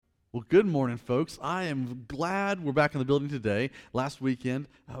Well, good morning, folks. I am glad we're back in the building today. Last weekend,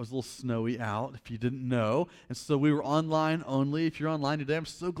 I was a little snowy out, if you didn't know. And so we were online only. If you're online today, I'm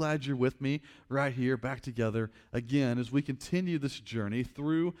so glad you're with me right here, back together again as we continue this journey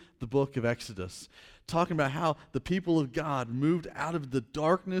through the book of Exodus, talking about how the people of God moved out of the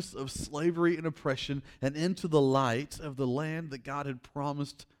darkness of slavery and oppression and into the light of the land that God had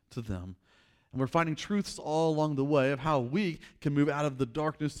promised to them. And we're finding truths all along the way of how we can move out of the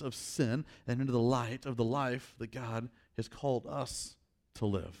darkness of sin and into the light of the life that God has called us to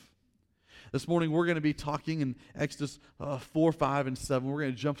live. This morning we're going to be talking in Exodus 4, 5, and 7. We're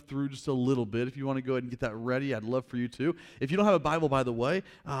going to jump through just a little bit. If you want to go ahead and get that ready, I'd love for you to. If you don't have a Bible, by the way,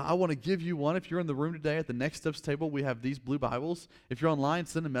 I want to give you one. If you're in the room today at the Next Steps table, we have these blue Bibles. If you're online,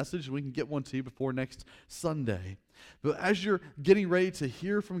 send a message and we can get one to you before next Sunday. But as you're getting ready to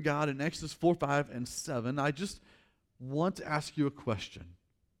hear from God in Exodus 4, 5, and 7, I just want to ask you a question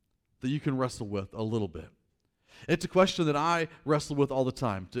that you can wrestle with a little bit. It's a question that I wrestle with all the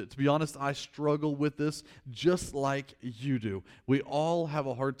time. To be honest, I struggle with this just like you do. We all have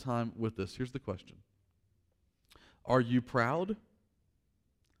a hard time with this. Here's the question. Are you proud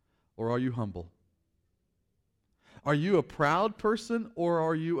or are you humble? Are you a proud person or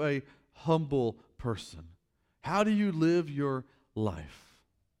are you a humble person? How do you live your life?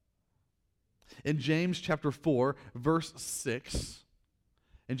 In James chapter 4, verse 6,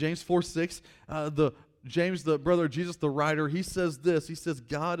 in James 4, 6, James, the brother of Jesus, the writer, he says this. He says,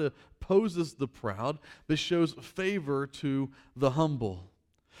 God opposes the proud, but shows favor to the humble.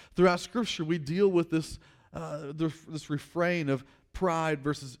 Throughout Scripture, we deal with this refrain of pride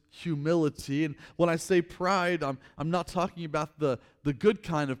versus humility. And when I say pride, I'm not talking about the good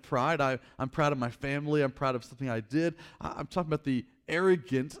kind of pride. I'm proud of my family. I'm proud of something I did. I'm talking about the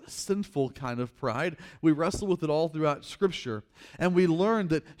arrogant, sinful kind of pride. We wrestle with it all throughout Scripture. And we learn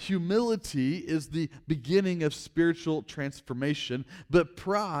that humility is the beginning of spiritual transformation, but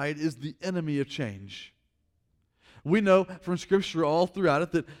pride is the enemy of change. We know from Scripture all throughout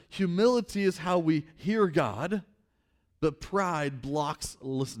it that humility is how we hear God, but pride blocks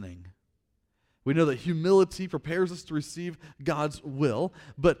listening. We know that humility prepares us to receive God's will,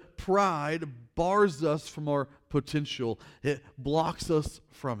 but pride bars us from our potential. It blocks us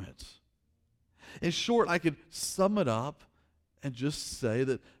from it. In short, I could sum it up and just say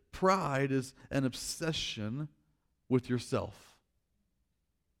that pride is an obsession with yourself.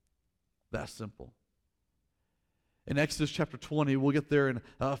 That's simple. In Exodus chapter 20, we'll get there in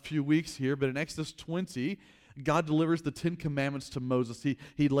a few weeks here, but in Exodus 20, God delivers the 10 Commandments to Moses.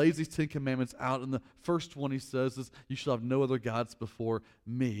 He lays these 10 Commandments out, and the first one he says is, you shall have no other gods before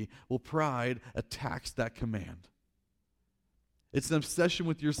me. Well, pride attacks that command. It's an obsession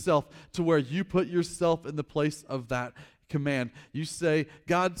with yourself to where you put yourself in the place of that command. You say,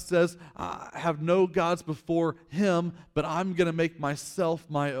 God says, I have no gods before him, but I'm going to make myself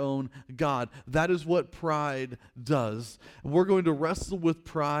my own God. That is what pride does. And we're going to wrestle with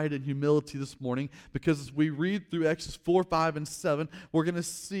pride and humility this morning because as we read through Exodus 4, 5, and 7, we're going to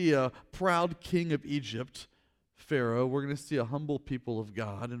see a proud king of Egypt, Pharaoh. We're going to see a humble people of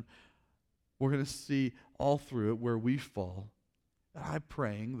God, and we're going to see all through it where we fall. And I'm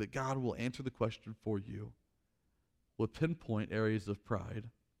praying that God will answer the question for you. Will pinpoint areas of pride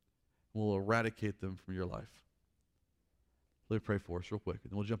and will eradicate them from your life. Let me pray for us real quick,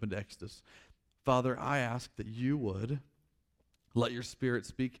 and then we'll jump into Exodus. Father, I ask that you would let your Spirit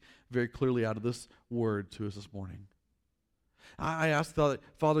speak very clearly out of this word to us this morning. I ask,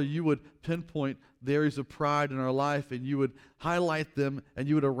 Father, you would pinpoint the areas of pride in our life, and you would highlight them, and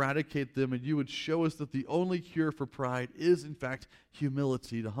you would eradicate them, and you would show us that the only cure for pride is, in fact,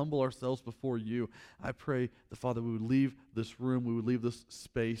 humility, to humble ourselves before you. I pray that, Father, we would leave this room, we would leave this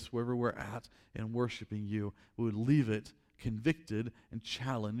space, wherever we're at, in worshiping you. We would leave it convicted and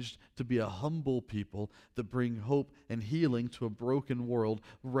challenged to be a humble people that bring hope and healing to a broken world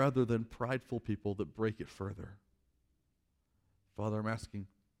rather than prideful people that break it further. Father, I'm asking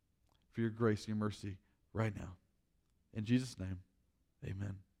for your grace and your mercy right now. In Jesus' name,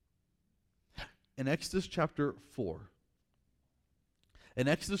 amen. In Exodus chapter 4,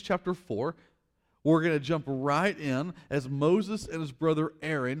 we're going to jump right in as Moses and his brother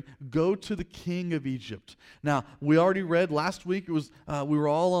Aaron go to the king of Egypt. Now, we already read last week, it was we were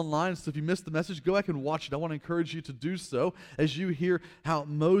all online, so if you missed the message, go back and watch it. I want to encourage you to do so as you hear how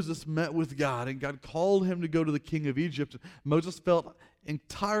Moses met with God, and God called him to go to the king of Egypt. Moses felt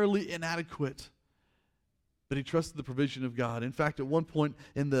entirely inadequate, but he trusted the provision of God. In fact, at one point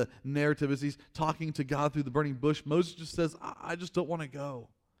in the narrative, as he's talking to God through the burning bush, Moses just says, I just don't want to go.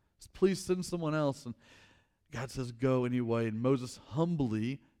 Please send someone else. And God says, go anyway, and Moses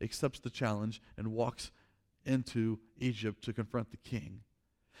humbly accepts the challenge and walks into Egypt to confront the king.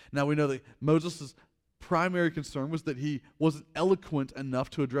 Now we know that Moses' primary concern was that he wasn't eloquent enough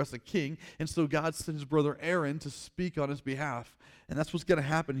to address a king, and so God sent his brother Aaron to speak on his behalf. And that's what's going to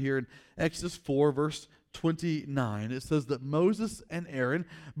happen here in Exodus 4, verse 29. It says that Moses and Aaron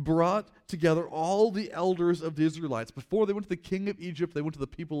brought together all the elders of the Israelites. Before they went to the king of Egypt, they went to the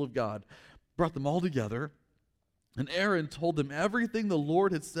people of God, brought them all together, and Aaron told them everything the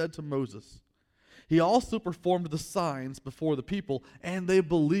Lord had said to Moses. He also performed the signs before the people, and they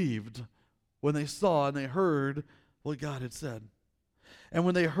believed when they saw and they heard what God had said. And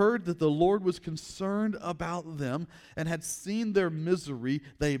when they heard that the Lord was concerned about them and had seen their misery,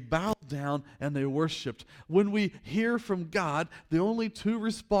 they bowed down and they worshiped. When we hear from God, the only two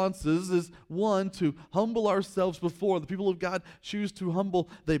responses is one, to humble ourselves before. The people of God choose to humble.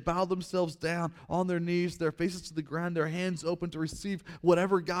 They bow themselves down on their knees, their faces to the ground, their hands open to receive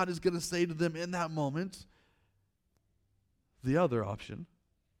whatever God is going to say to them in that moment. The other option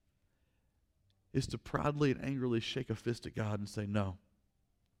is to proudly and angrily shake a fist at God and say, no,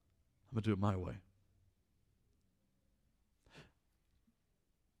 I'm going to do it my way.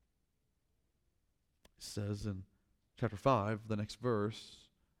 It says in chapter 5, the next verse,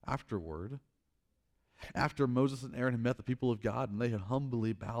 afterward, after Moses and Aaron had met the people of God and they had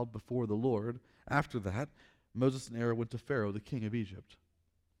humbly bowed before the Lord, after that, Moses and Aaron went to Pharaoh, the king of Egypt.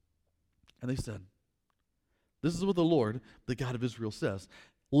 And they said, this is what the Lord, the God of Israel, says.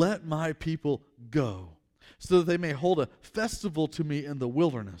 Let my people go, so that they may hold a festival to me in the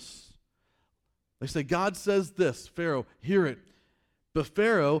wilderness. They say, God says this, Pharaoh, hear it. But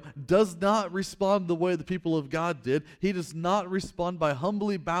Pharaoh does not respond the way the people of God did. He does not respond by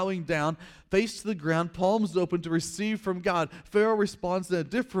humbly bowing down, face to the ground, palms open to receive from God. Pharaoh responds in a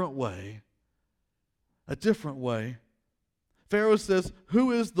different way. A different way. Pharaoh says,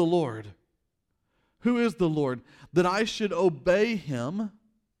 who is the Lord? Who is the Lord, that I should obey him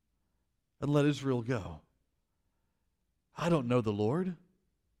and let Israel go? I don't know the Lord,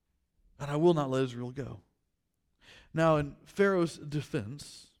 and I will not let Israel go. Now, in Pharaoh's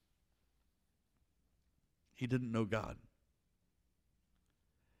defense, he didn't know God.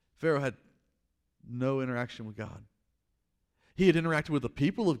 Pharaoh had no interaction with God. He had interacted with the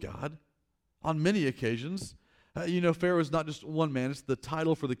people of God on many occasions. Pharaoh is not just one man, it's the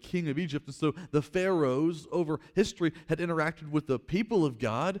title for the king of Egypt. And so the pharaohs over history had interacted with the people of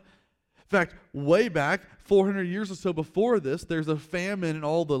God. In fact, way back, 400 years or so before this, there's a famine in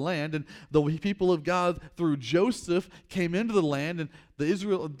all the land, and the people of God, through Joseph, came into the land, and the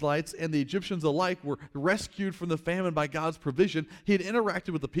Israelites and the Egyptians alike were rescued from the famine by God's provision. He had interacted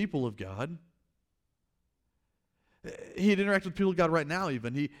with the people of God. He had interacted with people of God right now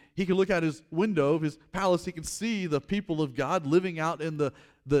even. He could look out his window of his palace. He could see the people of God living out in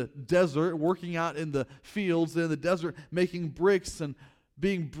the desert, working out in the fields in the desert, making bricks and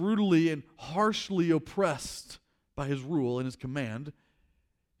being brutally and harshly oppressed by his rule and his command.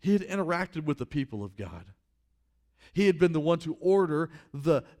 He had interacted with the people of God. He had been the one to order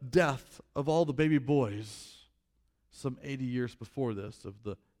the death of all the baby boys some 80 years before this of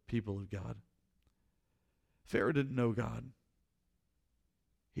the people of God. Pharaoh didn't know God.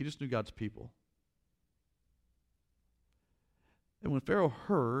 He just knew God's people. And when Pharaoh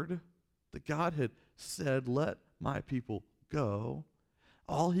heard that God had said, let my people go,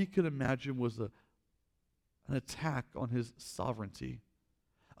 all he could imagine was an attack on his sovereignty,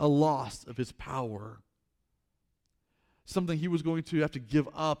 a loss of his power, something he was going to have to give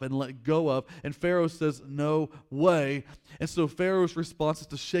up and let go of. And Pharaoh says, no way. And so Pharaoh's response is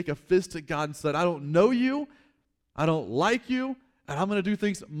to shake a fist at God and said, I don't know you, I don't like you, and I'm going to do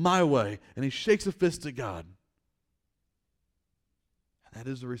things my way. And he shakes a fist at God. And that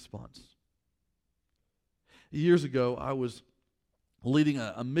is the response. Years ago, I was leading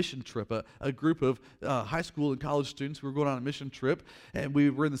a mission trip, a group of high school and college students who were going on a mission trip, and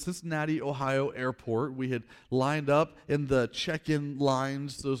we were in the Cincinnati, Ohio airport. We had lined up in the check-in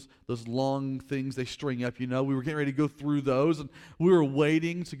lines, those long things they string up, We were getting ready to go through those, and we were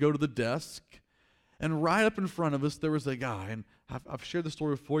waiting to go to the desk, and right up in front of us, there was a guy, and I've shared this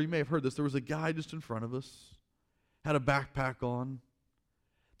story before. You may have heard this. There was a guy just in front of us, had a backpack on.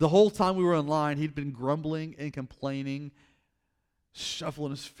 The whole time we were in line, he'd been grumbling and complaining,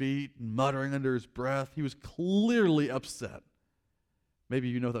 shuffling his feet and muttering under his breath. He was clearly upset. Maybe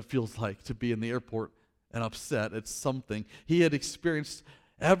you know what that feels like, to be in the airport and upset at something. He had experienced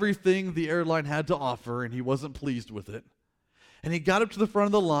everything the airline had to offer, and he wasn't pleased with it. And he got up to the front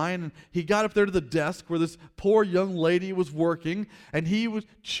of the line, and he got up there to the desk where this poor young lady was working, and he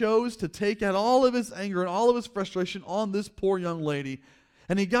chose to take out all of his anger and all of his frustration on this poor young lady.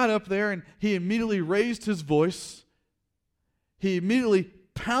 And he got up there, and he immediately raised his voice. He immediately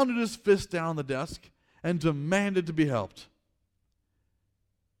pounded his fist down on the desk and demanded to be helped.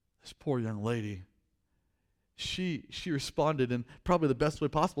 This poor young lady, she responded in probably the best way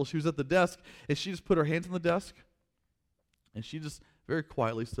possible. She was at the desk, and she just put her hands on the desk, and she just very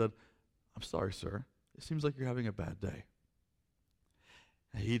quietly said, "I'm sorry, sir. It seems like you're having a bad day."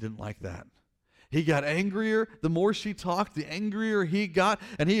 And he didn't like that. He got angrier. The more she talked, the angrier he got.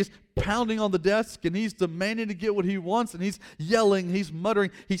 And he is pounding on the desk, and he's demanding to get what he wants, and he's yelling, he's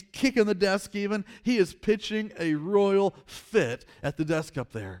muttering, he's kicking the desk even. He is pitching a royal fit at the desk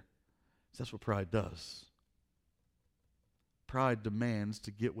up there. That's what pride does. Pride demands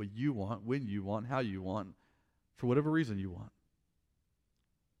to get what you want, when you want, how you want, for whatever reason you want.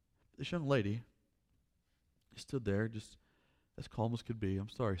 This young lady stood there just as calm as could be. "I'm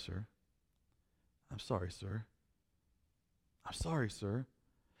sorry, sir. I'm sorry, sir. I'm sorry, sir.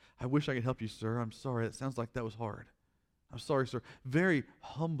 I wish I could help you, sir. I'm sorry. It sounds like that was hard. I'm sorry, sir." Very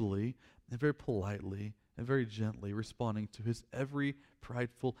humbly and very politely and very gently responding to his every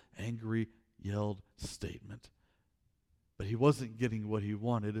prideful, angry, yelled statement. But he wasn't getting what he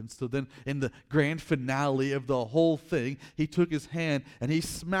wanted. And so then in the grand finale of the whole thing, he took his hand and he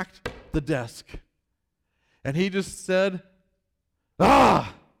smacked the desk. And he just said,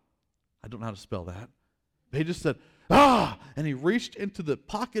 "Ah!" I don't know how to spell that. But he just said, "Ah!" And he reached into the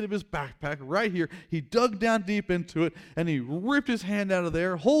pocket of his backpack right here. He dug down deep into it, and he ripped his hand out of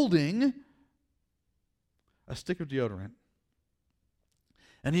there holding a stick of deodorant.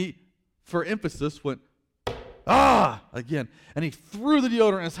 And he, for emphasis, went, "Ah!" again. And he threw the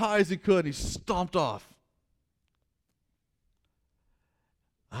deodorant as high as he could, and he stomped off.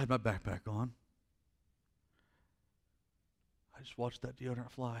 I had my backpack on. I just watched that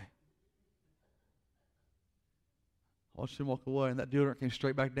deodorant fly. I watched him walk away, and that deodorant came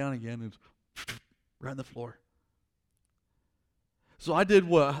straight back down again and right on the floor. So I did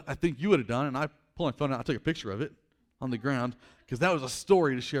what I think you would have done, and I pulled my phone out. I took a picture of it on the ground because that was a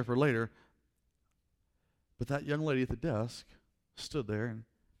story to share for later. But that young lady at the desk stood there, and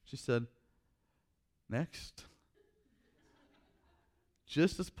she said, "Next."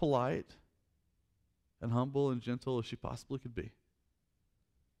 Just as polite and humble and gentle as she possibly could be.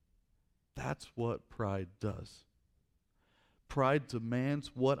 That's what pride does. Pride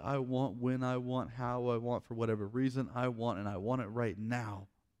demands what I want, when I want, how I want, for whatever reason I want, and I want it right now.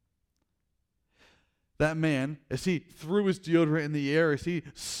 That man, as he threw his deodorant in the air, as he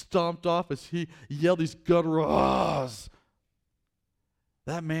stomped off, as he yelled these guttural ahs,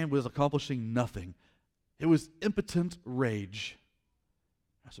 that man was accomplishing nothing. It was impotent rage.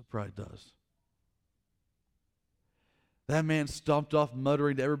 That's what pride does. That man stomped off,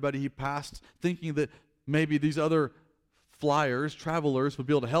 muttering to everybody he passed, thinking that maybe these other flyers, travelers, would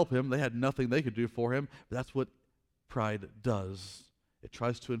be able to help him. They had nothing they could do for him. But that's what pride does. It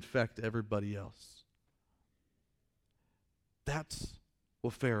tries to infect everybody else. That's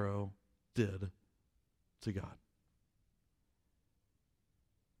what Pharaoh did to God.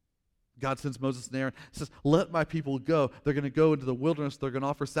 God sends Moses and Aaron, says, "Let my people go. They're going to go into the wilderness. They're going to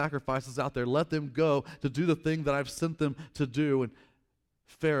offer sacrifices out there. Let them go to do the thing that I've sent them to do." And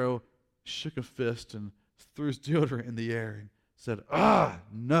Pharaoh shook a fist and threw his deodorant in the air and said,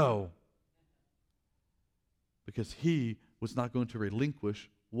 "No." Because he was not going to relinquish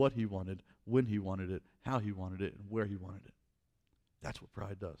what he wanted, when he wanted it, how he wanted it, and where he wanted it. That's what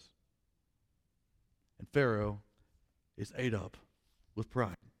pride does. And Pharaoh is ate up with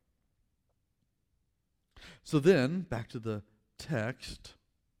pride. So then, back to the text.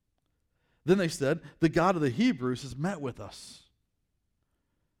 Then they said, "The God of the Hebrews has met with us.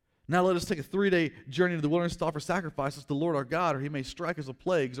 Now let us take a 3-day journey to the wilderness to offer sacrifices to the Lord our God, or he may strike us with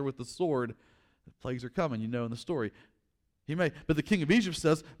plagues or with the sword." The plagues are coming, you know in the story. He may. But the king of Egypt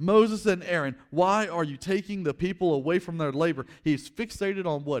says, "Moses and Aaron, why are you taking the people away from their labor?" He's fixated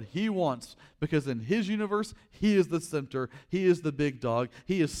on what he wants, because in his universe, he is the center. He is the big dog.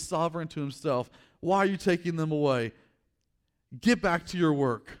 He is sovereign to himself. Why are you taking them away? Get back to your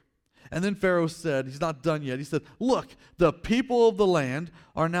work. And then Pharaoh said, he's not done yet. He said, "Look, the people of the land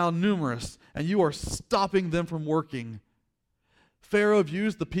are now numerous, and you are stopping them from working." Pharaoh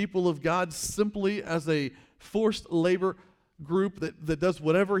views the people of God simply as a forced labor group that does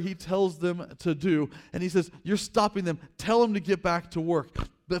whatever he tells them to do. And he says, "You're stopping them. Tell them to get back to work."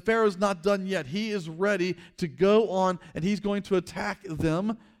 But Pharaoh's not done yet. He is ready to go on, and he's going to attack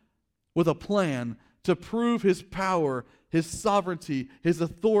them with a plan to prove his power, his sovereignty, his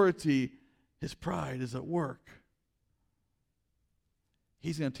authority, his pride is at work.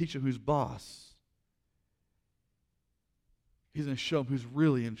 He's going to teach him who's boss. He's going to show him who's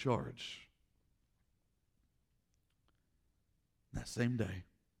really in charge. That same day,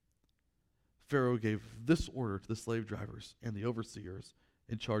 Pharaoh gave this order to the slave drivers and the overseers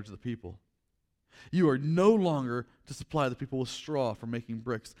in charge of the people. You are no longer to supply the people with straw for making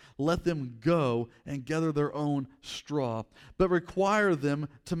bricks. Let them go and gather their own straw, but require them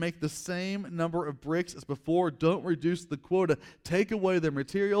to make the same number of bricks as before. Don't reduce the quota. Take away their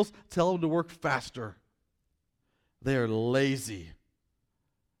materials. Tell them to work faster. They are lazy.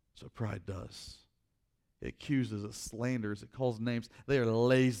 So pride does. It accuses, it slanders, it calls names. They are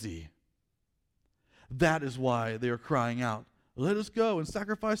lazy. That is why they are crying out, let us go and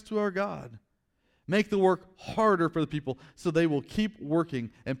sacrifice to our God. Make the work harder for the people so they will keep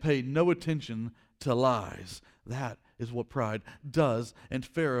working and pay no attention to lies. That is what pride does, and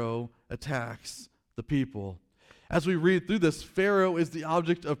Pharaoh attacks the people. As we read through this, Pharaoh is the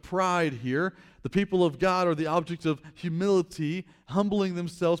object of pride here. The people of God are the object of humility, humbling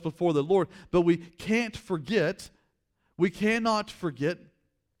themselves before the Lord. But we cannot forget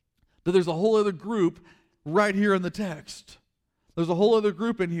that there's a whole other group right here in the text. There's a whole other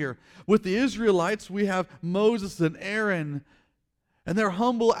group in here. With the Israelites, we have Moses and Aaron and their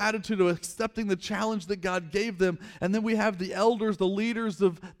humble attitude of accepting the challenge that God gave them. And then we have the elders, the leaders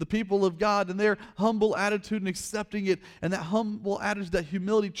of the people of God, and their humble attitude in accepting it. And that humble attitude, that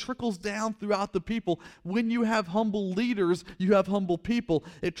humility trickles down throughout the people. When you have humble leaders, you have humble people.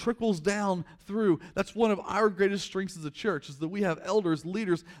 It trickles down through. That's one of our greatest strengths as a church, is that we have elders,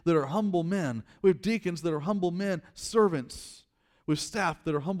 leaders that are humble men. We have deacons that are humble men, servants. We have staff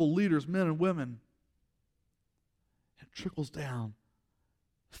that are humble leaders, men and women. It trickles down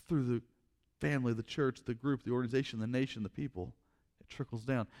through the family, the church, the group, the organization, the nation, the people. It trickles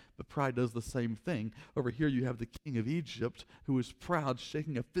down. But pride does the same thing. Over here you have the king of Egypt who is proud,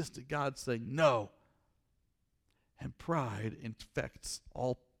 shaking a fist at God, saying no. And pride infects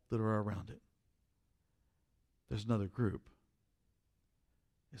all that are around it. There's another group.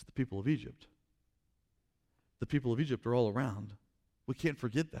 It's the people of Egypt. The people of Egypt are all around. We can't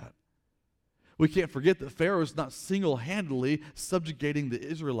forget that. We can't forget that Pharaoh is not single-handedly subjugating the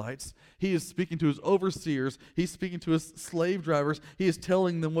Israelites. He is speaking to his overseers. He's speaking to his slave drivers. He is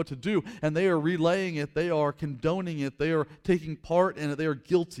telling them what to do, and they are relaying it. They are condoning it. They are taking part in it. They are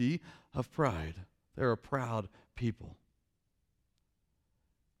guilty of pride. They're a proud people.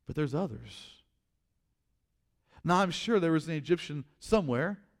 But there's others. Now, I'm sure there was an Egyptian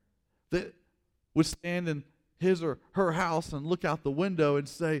somewhere that would stand in his or her house and look out the window and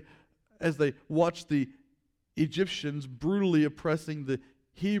say, as they watched the Egyptians brutally oppressing the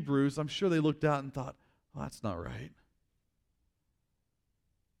Hebrews, I'm sure they looked out and thought, well, that's not right.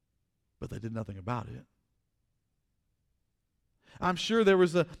 But they did nothing about it. I'm sure there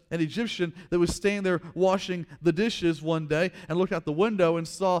was an Egyptian that was standing there washing the dishes one day and looked out the window and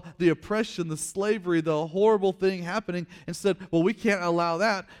saw the oppression, the slavery, the horrible thing happening and said, well, we can't allow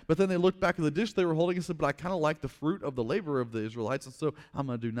that. But then they looked back at the dish they were holding and said, but I kind of like the fruit of the labor of the Israelites, and so I'm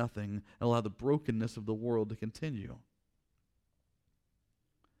going to do nothing and allow the brokenness of the world to continue.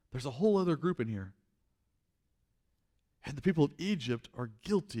 There's a whole other group in here. And the people of Egypt are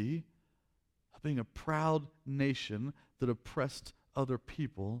guilty of being a proud nation that oppressed other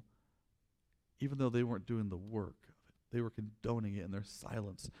people, even though they weren't doing the work of it. They were condoning it in their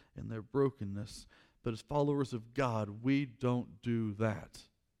silence, in their brokenness. But as followers of God, we don't do that.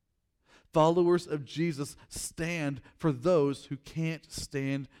 Followers of Jesus stand for those who can't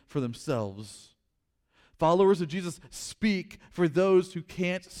stand for themselves. Followers of Jesus speak for those who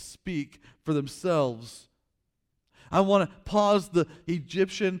can't speak for themselves. I want to pause the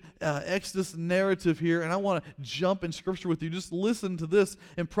Egyptian Exodus narrative here, and I want to jump in Scripture with you. Just listen to this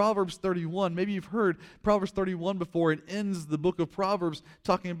in Proverbs 31. Maybe you've heard Proverbs 31 before. It ends the book of Proverbs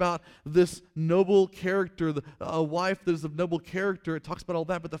talking about this noble character, a wife that is of noble character. It talks about all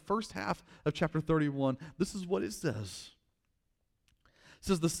that, but the first half of chapter 31, this is what it says. It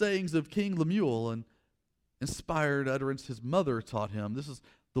says, the sayings of King Lemuel, and inspired utterance his mother taught him. This is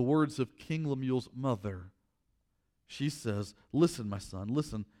the words of King Lemuel's mother. She says, listen, my son,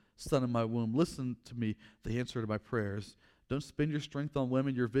 listen, son of my womb, listen to me, the answer to my prayers. Don't spend your strength on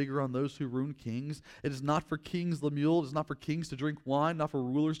women, your vigor on those who ruin kings. It is not for kings, Lemuel, it is not for kings to drink wine, not for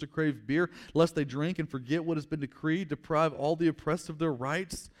rulers to crave beer, lest they drink and forget what has been decreed, deprive all the oppressed of their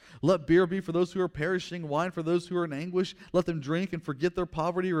rights. Let beer be for those who are perishing, wine for those who are in anguish. Let them drink and forget their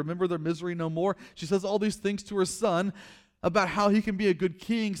poverty, remember their misery no more. She says all these things to her son. about how he can be a good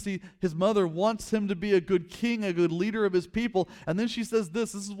king. See, his mother wants him to be a good king, a good leader of his people. And then she says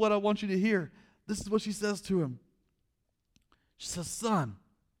this is what I want you to hear. This is what she says to him. She says, son,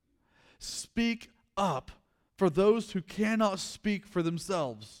 speak up for those who cannot speak for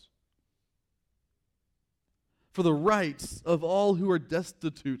themselves, for the rights of all who are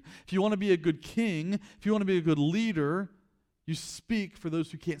destitute. If you want to be a good king, if you want to be a good leader, you speak for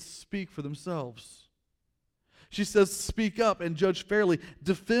those who can't speak for themselves. She says, speak up and judge fairly.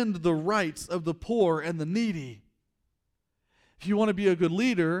 Defend the rights of the poor and the needy. If you want to be a good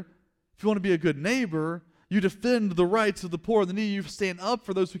leader, if you want to be a good neighbor, you defend the rights of the poor and the needy. You stand up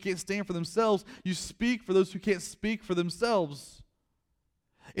for those who can't stand for themselves. You speak for those who can't speak for themselves.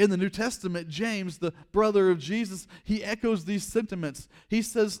 In the New Testament, James, the brother of Jesus, he echoes these sentiments. He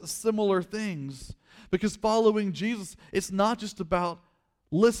says similar things. Because following Jesus, it's not just about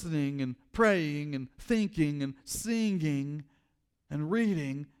listening and praying and thinking and singing and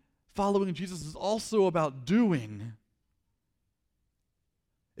reading. Following Jesus is also about doing.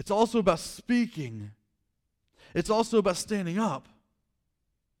 It's also about speaking. It's also about standing up.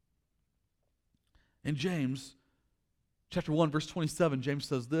 In James chapter 1, verse 27, James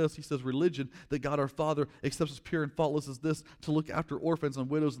says this. He says, religion that God our Father accepts as pure and faultless as this, to look after orphans and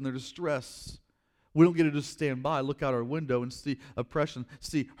widows in their distress. We don't get to just stand by, look out our window and see oppression,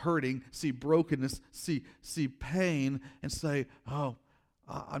 see hurting, see brokenness, see pain, and say, oh,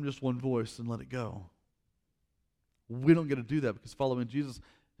 I'm just one voice, and let it go. We don't get to do that, because following Jesus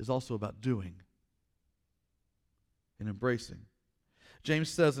is also about doing and embracing. James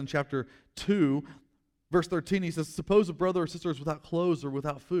says in chapter 2, verse 13, he says, suppose a brother or sister is without clothes or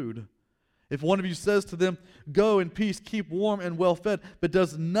without food. If one of you says to them, go in peace, keep warm and well fed, but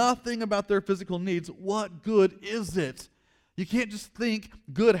does nothing about their physical needs, what good is it? You can't just think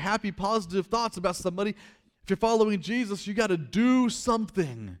good, happy, positive thoughts about somebody. If you're following Jesus, you got to do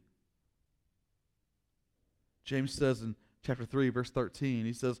something. James says in chapter 3, verse 13,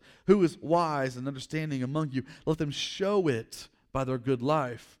 he says, who is wise and understanding among you? Let them show it by their good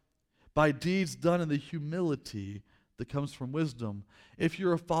life, by deeds done in the humility that comes from wisdom. If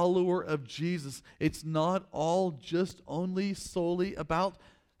you're a follower of Jesus, it's not all just only solely about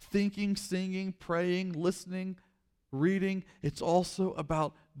thinking, singing, praying, listening, reading. It's also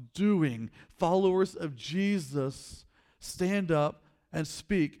about doing. Followers of Jesus stand up and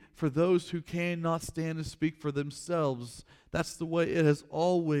speak for those who cannot stand and speak for themselves. That's the way it has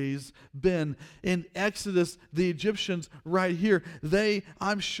always been. In Exodus, the Egyptians right here, they,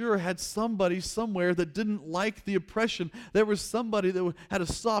 I'm sure, had somebody somewhere that didn't like the oppression. There was somebody that had a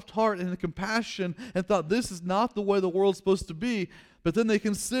soft heart and a compassion and thought, this is not the way the world's supposed to be. But then they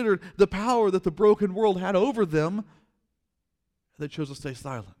considered the power that the broken world had over them, and they chose to stay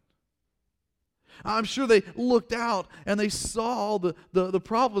silent. I'm sure they looked out and they saw the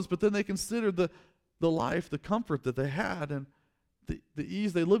problems, but then they considered the life, the comfort that they had, and the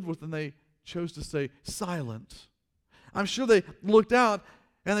ease they lived with, and they chose to stay silent. I'm sure they looked out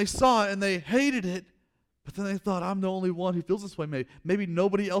and they saw it and they hated it, but then they thought, I'm the only one who feels this way. Maybe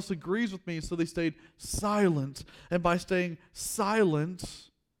nobody else agrees with me, so they stayed silent. And by staying silent,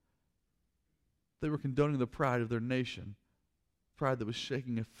 they were condoning the pride of their nation, pride that was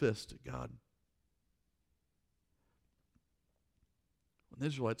shaking a fist at God. When the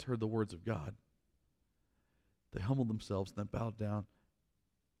Israelites heard the words of God, they humbled themselves and they bowed down.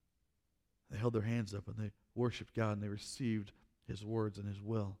 They held their hands up and they worshiped God and they received his words and his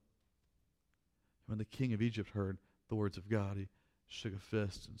will. When the king of Egypt heard the words of God, he shook a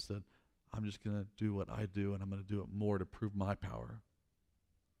fist and said, I'm just going to do what I do, and I'm going to do it more to prove my power.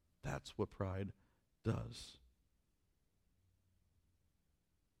 That's what pride does.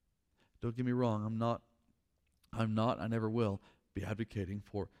 Don't get me wrong, I never will be advocating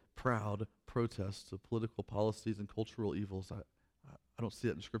for proud protests of political policies and cultural evils. I don't see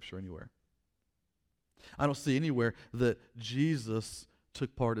it in Scripture anywhere. I don't see anywhere that Jesus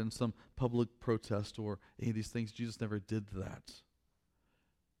took part in some public protest or any of these things. Jesus never did that.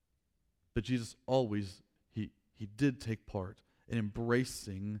 But Jesus always, he did take part in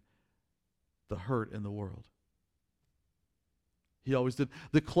embracing the hurt in the world. He always did.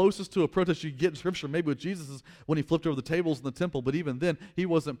 The closest to a protest you get in Scripture, maybe with Jesus, is when he flipped over the tables in the temple, but even then, he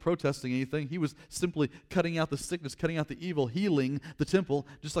wasn't protesting anything. He was simply cutting out the sickness, cutting out the evil, healing the temple,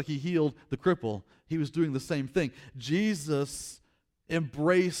 just like he healed the cripple. He was doing the same thing. Jesus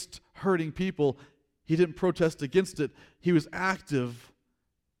embraced hurting people. He didn't protest against it. He was active.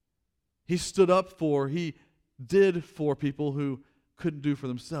 He stood up for, he did for people who couldn't do for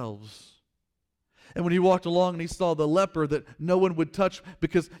themselves. And when he walked along and he saw the leper that no one would touch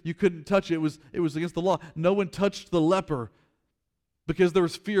because you couldn't touch it, it was against the law. No one touched the leper because there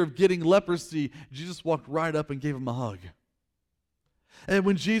was fear of getting leprosy. Jesus walked right up and gave him a hug. And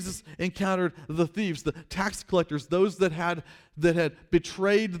when Jesus encountered the thieves, the tax collectors, those that had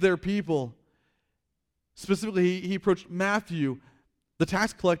betrayed their people, specifically he approached Matthew, the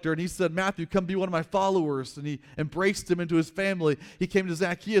tax collector, and he said, Matthew, come be one of my followers. And he embraced him into his family. He came to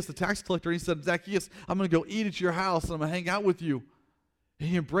Zacchaeus, the tax collector, and he said, Zacchaeus, I'm going to go eat at your house, and I'm going to hang out with you. And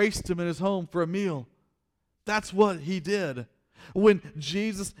he embraced him in his home for a meal. That's what he did. When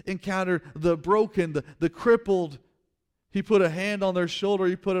Jesus encountered the broken, the crippled, he put a hand on their shoulder,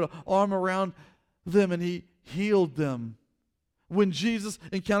 he put an arm around them, and he healed them. When Jesus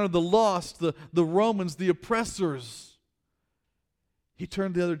encountered the lost, the Romans, the oppressors, he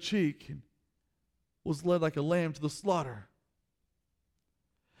turned the other cheek and was led like a lamb to the slaughter.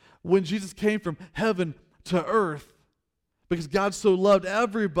 When Jesus came from heaven to earth, because God so loved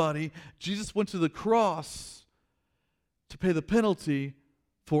everybody, Jesus went to the cross to pay the penalty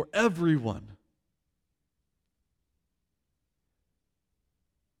for everyone.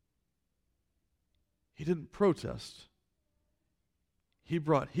 He didn't protest. He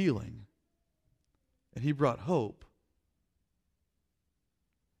brought healing, and he brought hope.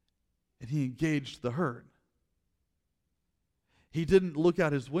 And he engaged the hurt. He didn't look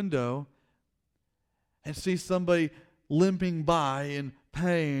out his window and see somebody limping by in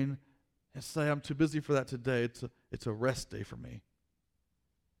pain and say, I'm too busy for that today. It's a rest day for me.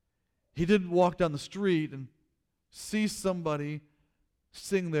 He didn't walk down the street and see somebody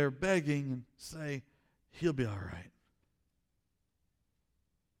sitting there begging and say, he'll be all right.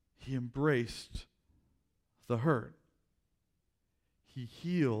 He embraced the hurt. He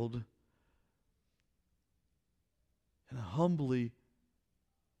healed and humbly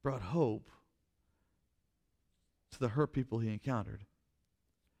brought hope to the hurt people he encountered.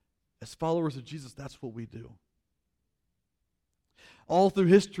 As followers of Jesus, that's what we do. All through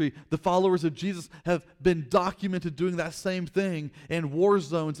history, the followers of Jesus have been documented doing that same thing in war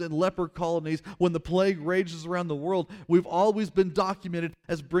zones and leper colonies. When the plague rages around the world, we've always been documented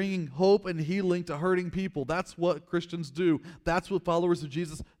as bringing hope and healing to hurting people. That's what Christians do. That's what followers of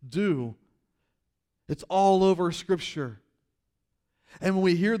Jesus do. It's all over Scripture. And when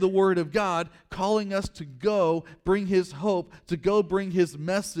we hear the Word of God calling us to go bring His hope, to go bring His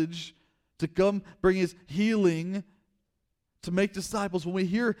message, to come bring His healing, to make disciples, when we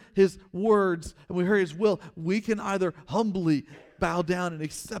hear His words and we hear His will, we can either humbly bow down and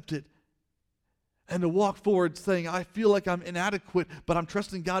accept it and to walk forward saying, I feel like I'm inadequate, but I'm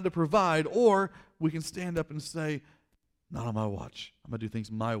trusting God to provide, or we can stand up and say, not on my watch. I'm going to do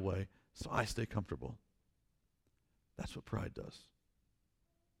things my way so I stay comfortable. That's what pride does.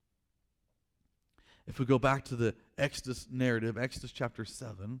 If we go back to the Exodus narrative, Exodus chapter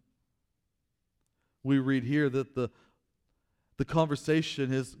 7, we read here that the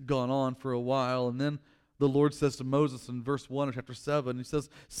conversation has gone on for a while, and then the Lord says to Moses in verse 1 of chapter 7, He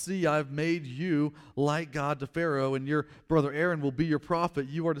says, see, I've made you like God to Pharaoh, and your brother Aaron will be your prophet.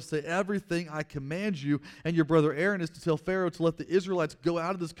 You are to say everything I command you, and your brother Aaron is to tell Pharaoh to let the Israelites go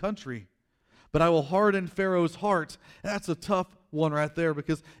out of this country. But I will harden Pharaoh's heart. That's a tough one right there,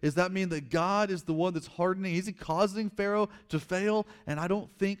 because does that mean that God is the one that's hardening? Is He causing Pharaoh to fail? And I don't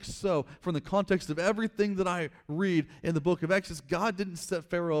think so. From the context of everything that I read in the book of Exodus, God didn't set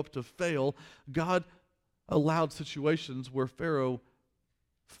Pharaoh up to fail. God allowed situations where Pharaoh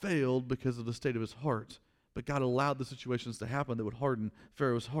failed because of the state of his heart. But God allowed the situations to happen that would harden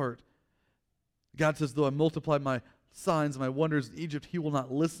Pharaoh's heart. God says, though I multiply my signs and my wonders in Egypt, he will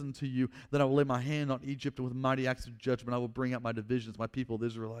not listen to you. Then I will lay my hand on Egypt, and with mighty acts of judgment I will bring out my divisions, my people, the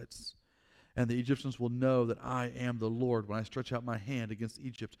Israelites. And the Egyptians will know that I am the Lord when I stretch out my hand against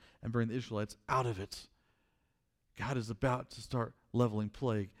Egypt and bring the Israelites out of it. God is about to start leveling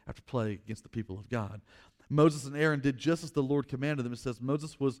plague after plague against the people of God. Moses and Aaron did just as the Lord commanded them. It says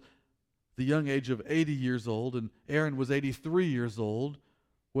Moses was the young age of 80 years old, and Aaron was 83 years old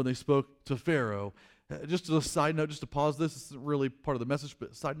when they spoke to Pharaoh. Just as a side note, just to pause this isn't really part of the message,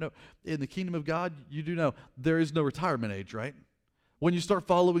 but side note, in the kingdom of God, you do know there is no retirement age, right? When you start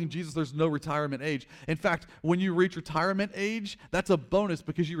following Jesus, there's no retirement age. In fact, when you reach retirement age, that's a bonus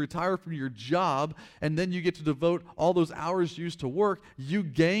because you retire from your job and then you get to devote all those hours used to work. You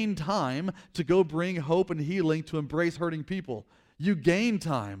gain time to go bring hope and healing to embrace hurting people. You gain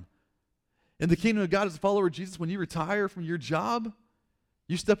time. In the kingdom of God, as a follower of Jesus, when you retire from your job,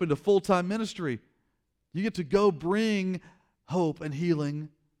 you step into full-time ministry. You get to go bring hope and healing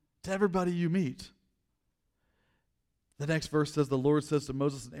to everybody you meet. The next verse says, the Lord says to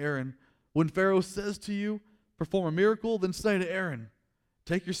Moses and Aaron, When Pharaoh says to you, perform a miracle, then say to Aaron,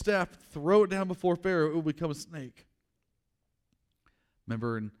 take your staff, throw it down before Pharaoh, it will become a snake.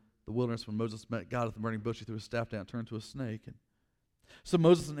 Remember in the wilderness when Moses met God at the burning bush, he threw his staff down, turned to a snake. And so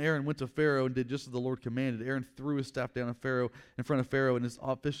Moses and Aaron went to Pharaoh and did just as the Lord commanded. Aaron threw his staff down in front of Pharaoh and his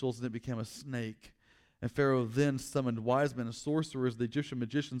officials, and it became a snake. And Pharaoh then summoned wise men and sorcerers. The Egyptian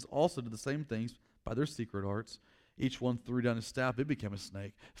magicians also did the same things by their secret arts. Each one threw down his staff. It became a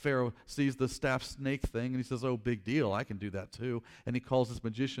snake. Pharaoh sees the staff snake thing, and he says, oh, big deal. I can do that too. And he calls his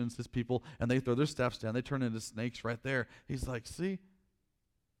magicians, his people, and they throw their staffs down. They turn into snakes right there. He's like, see,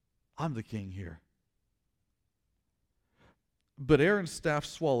 I'm the king here. But Aaron's staff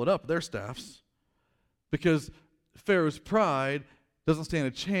swallowed up their staffs because Pharaoh's pride doesn't stand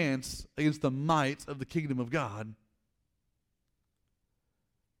a chance against the might of the kingdom of God.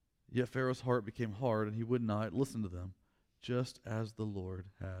 Yet Pharaoh's heart became hard, and he would not listen to them, just as the Lord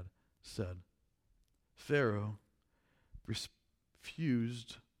had said. Pharaoh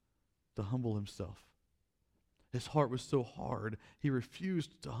refused to humble himself. His heart was so hard, he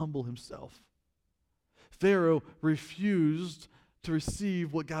refused to humble himself. Pharaoh refused to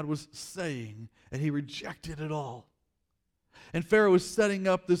receive what God was saying, and he rejected it all. And Pharaoh was setting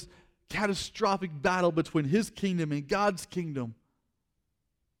up this catastrophic battle between his kingdom and God's kingdom.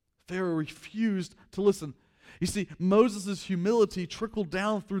 Pharaoh refused to listen. You see, Moses' humility trickled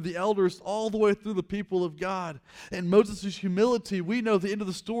down through the elders all the way through the people of God. And Moses' humility, we know the end of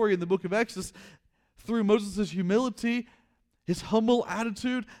the story in the book of Exodus. Through Moses' humility, his humble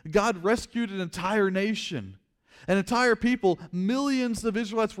attitude, God rescued an entire nation. An entire people, millions of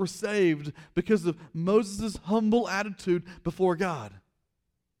Israelites were saved because of Moses' humble attitude before God.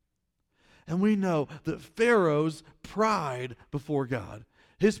 And we know that Pharaoh's pride before God,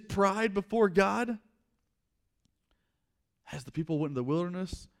 his pride before God, as the people went in the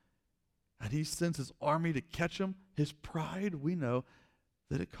wilderness and he sends his army to catch them, his pride, we know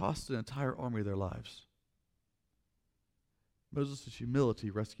that it cost an entire army their lives. Moses' humility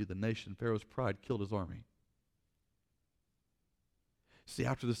rescued the nation. Pharaoh's pride killed his army. See,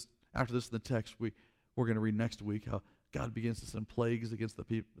 after this in the text, we're going to read next week how God begins to send plagues against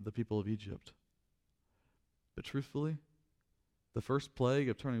the people of Egypt. But truthfully, the first plague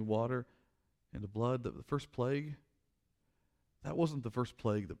of turning water into blood, the first plague, that wasn't the first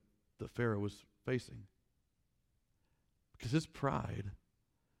plague that Pharaoh was facing. Because his pride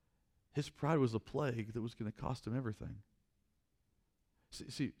was a plague that was going to cost him everything.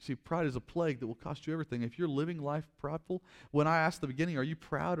 See, pride is a plague that will cost you everything. If you're living life prideful, when I asked at the beginning, are you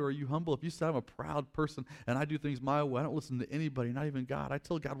proud or are you humble? If you say I'm a proud person and I do things my way, I don't listen to anybody, not even God. I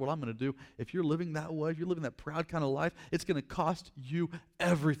tell God what I'm going to do. If you're living that way, if you're living that proud kind of life, it's going to cost you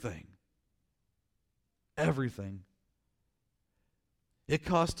everything. Everything. It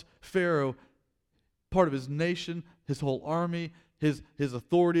cost Pharaoh part of his nation, his whole army, his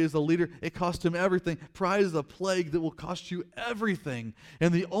authority as a leader. It cost him everything. Pride is a plague that will cost you everything.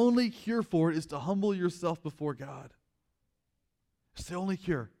 And the only cure for it is to humble yourself before God. It's the only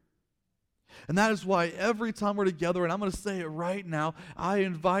cure. And that is why every time we're together, and I'm going to say it right now, I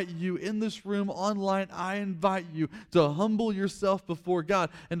invite you in this room, online, I invite you to humble yourself before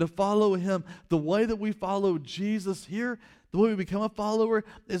God and to follow Him. The way that we follow Jesus here, the way we become a follower,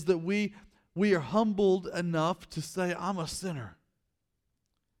 is that we are humbled enough to say, I'm a sinner.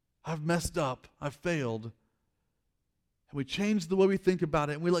 I've messed up. I've failed. And we change the way we think about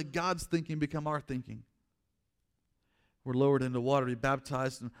it, and we let God's thinking become our thinking. We're lowered into water to be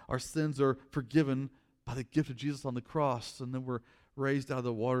baptized, and our sins are forgiven by the gift of Jesus on the cross. And then we're raised out of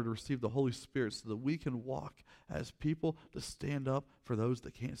the water to receive the Holy Spirit so that we can walk as people to stand up for those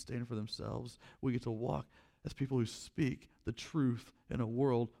that can't stand for themselves. We get to walk as people who speak the truth in a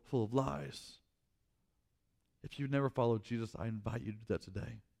world full of lies. If you've never followed Jesus, I invite you to do that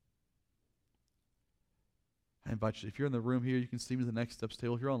today. I invite you, if you're in the room here, you can see me at the Next Steps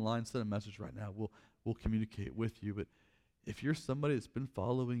table. If you're online, send a message right now. We'll communicate with you. But if you're somebody that's been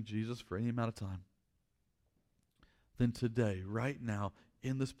following Jesus for any amount of time, then today, right now,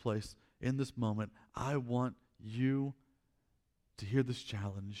 in this place, in this moment, I want you to hear this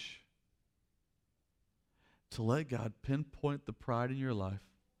challenge. To let God pinpoint the pride in your life,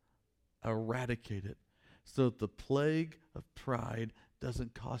 eradicate it, so that the plague of pride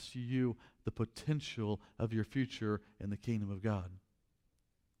doesn't cost you the potential of your future in the kingdom of God.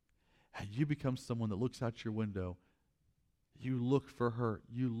 And you become someone that looks out your window. You look for hurt.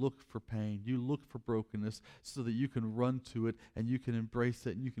 You look for pain. You look for brokenness so that you can run to it and you can embrace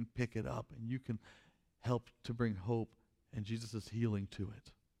it and you can pick it up and you can help to bring hope and Jesus' healing to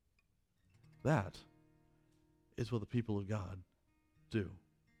it. That is what the people of God do.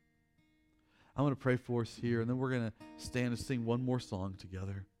 I'm going to pray for us here, and then we're going to stand and sing one more song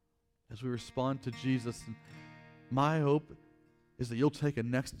together as we respond to Jesus. And my hope is that you'll take a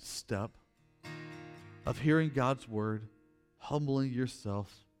next step of hearing God's word, humbling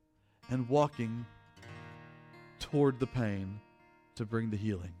yourself, and walking toward the pain to bring the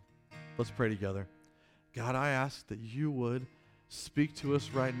healing. Let's pray together. God, I ask that you would speak to us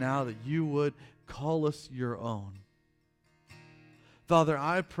right now, that you would call us your own. Father,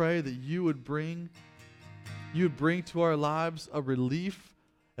 I pray that you would bring to our lives a relief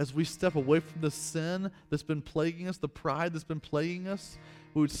as we step away from the sin that's been plaguing us, the pride that's been plaguing us.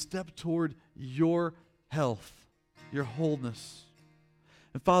 We would step toward your health, your wholeness.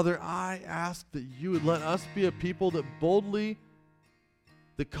 And Father, I ask that you would let us be a people that boldly,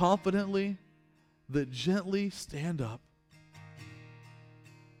 that confidently, that gently stand up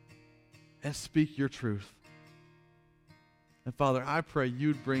and speak your truth. And Father, I pray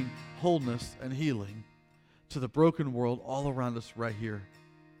you'd bring wholeness and healing to the broken world all around us right here.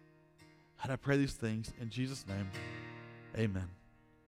 And I pray these things in Jesus' name. Amen.